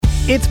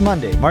It's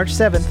Monday, March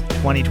 7th,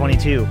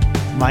 2022.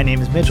 My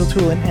name is Mitchell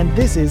Tulin, and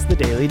this is the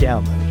Daily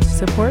Download.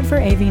 Support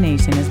for AV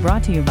Nation is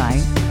brought to you by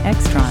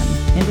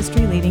Extron,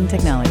 industry-leading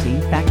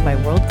technology backed by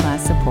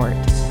world-class support.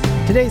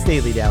 Today's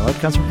Daily Download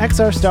comes from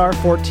XR Star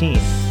 14.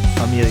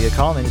 Amelia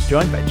Collin is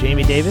joined by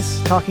Jamie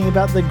Davis talking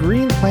about the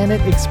Green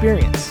Planet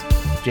Experience.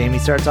 Jamie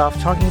starts off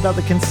talking about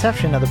the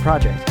conception of the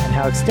project and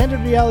how extended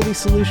reality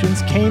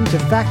solutions came to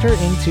factor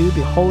into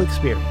the whole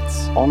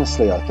experience.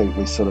 Honestly, I think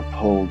we sort of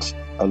pulled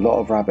a lot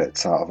of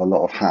rabbits out of a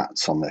lot of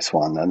hats on this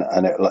one,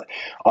 and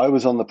I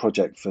was on the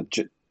project for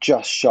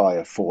just shy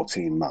of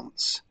 14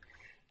 months,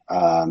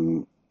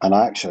 and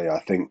I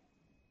think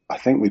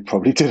we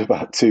probably did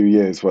about 2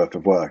 years worth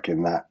of work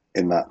in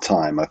that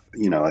time. I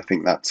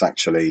think that's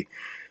actually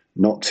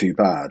not too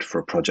bad for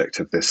a project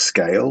of this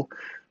scale,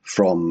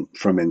 from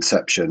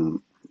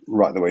inception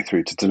right the way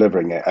through to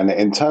delivering it. And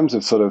in terms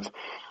of sort of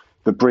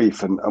the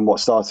brief and what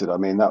started, I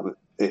mean,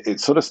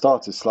 it sort of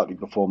started slightly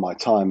before my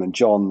time. And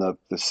John, the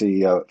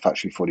CEO at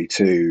Factory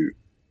 42,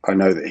 I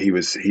know that he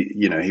was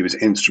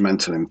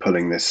instrumental in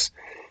pulling this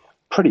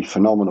pretty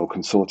phenomenal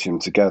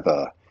consortium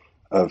together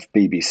of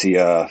BBC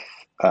Earth,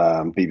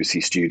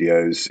 BBC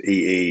Studios,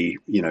 EE,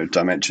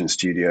 Dimension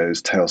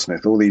Studios,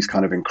 Talesmith, all these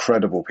kind of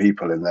incredible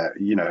people in there,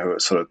 who are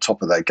sort of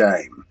top of their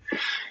game,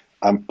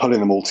 and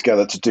pulling them all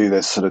together to do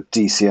this sort of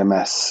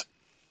DCMS,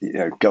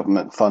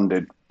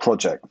 government-funded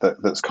project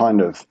that's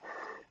kind of,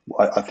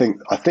 I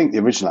think the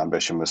original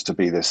ambition was to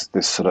be this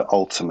sort of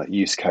ultimate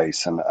use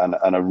case and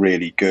a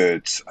really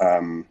good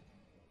sort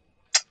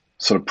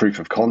of proof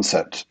of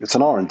concept. It's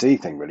an R&D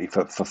thing really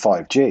for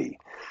 5G,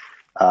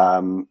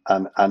 and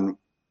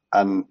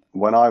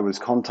when I was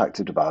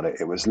contacted about it,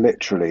 it was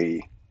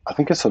literally, I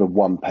think, a sort of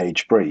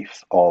one-page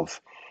brief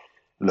of,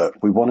 look,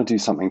 we want to do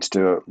something to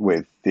do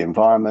with the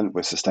environment,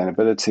 with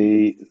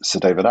sustainability. Sir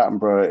David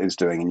Attenborough is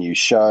doing a new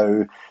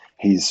show.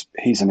 He's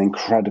an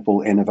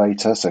incredible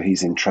innovator, so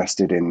he's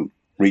interested in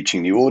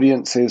reaching new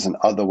audiences and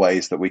other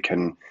ways that we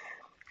can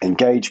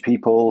engage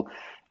people.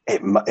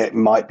 It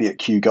might be at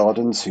Kew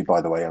Gardens, who, by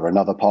the way, are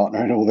another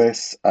partner in all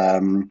this.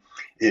 There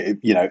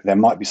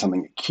might be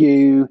something at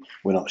Kew.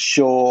 We're not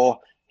sure.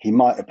 He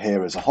might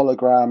appear as a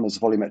hologram, as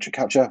volumetric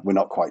capture. We're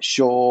not quite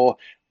sure.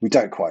 We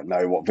don't quite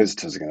know what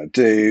visitors are going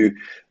to do.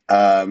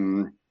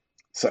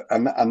 So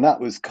that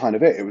was kind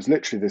of it. It was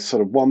literally this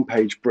sort of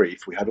one-page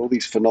brief. We had all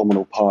these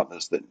phenomenal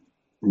partners that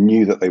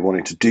knew that they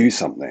wanted to do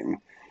something,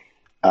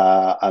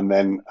 and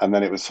then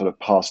it was sort of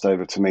passed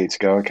over to me to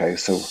go, okay,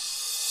 so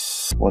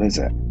what is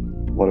it?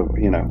 What are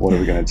we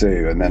going to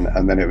do? And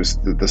then it was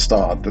the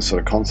start of the sort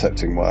of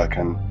concepting work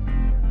and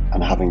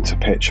having to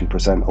pitch and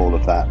present all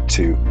of that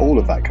to all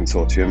of that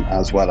consortium,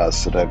 as well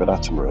as Sir David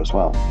Attenborough as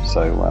well.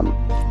 So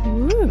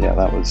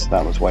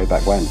that was way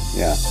back when.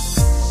 Yeah.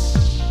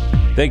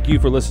 Thank you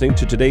for listening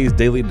to today's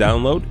Daily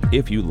Download.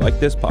 If you like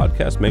this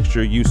podcast, make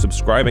sure you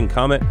subscribe and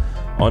comment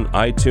on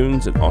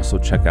iTunes, and also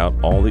check out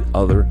all the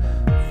other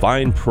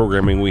fine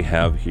programming we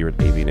have here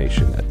at AV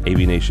Nation at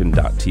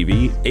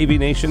avnation.tv,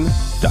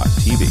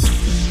 avnation.tv.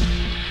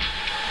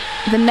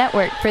 The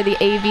network for the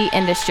AV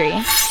industry.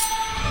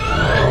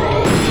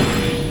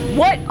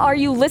 What are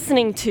you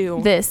listening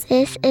to? This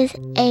is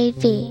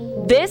AV.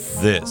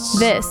 This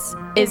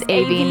is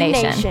AV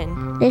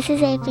Nation. This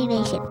is AV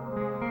Nation.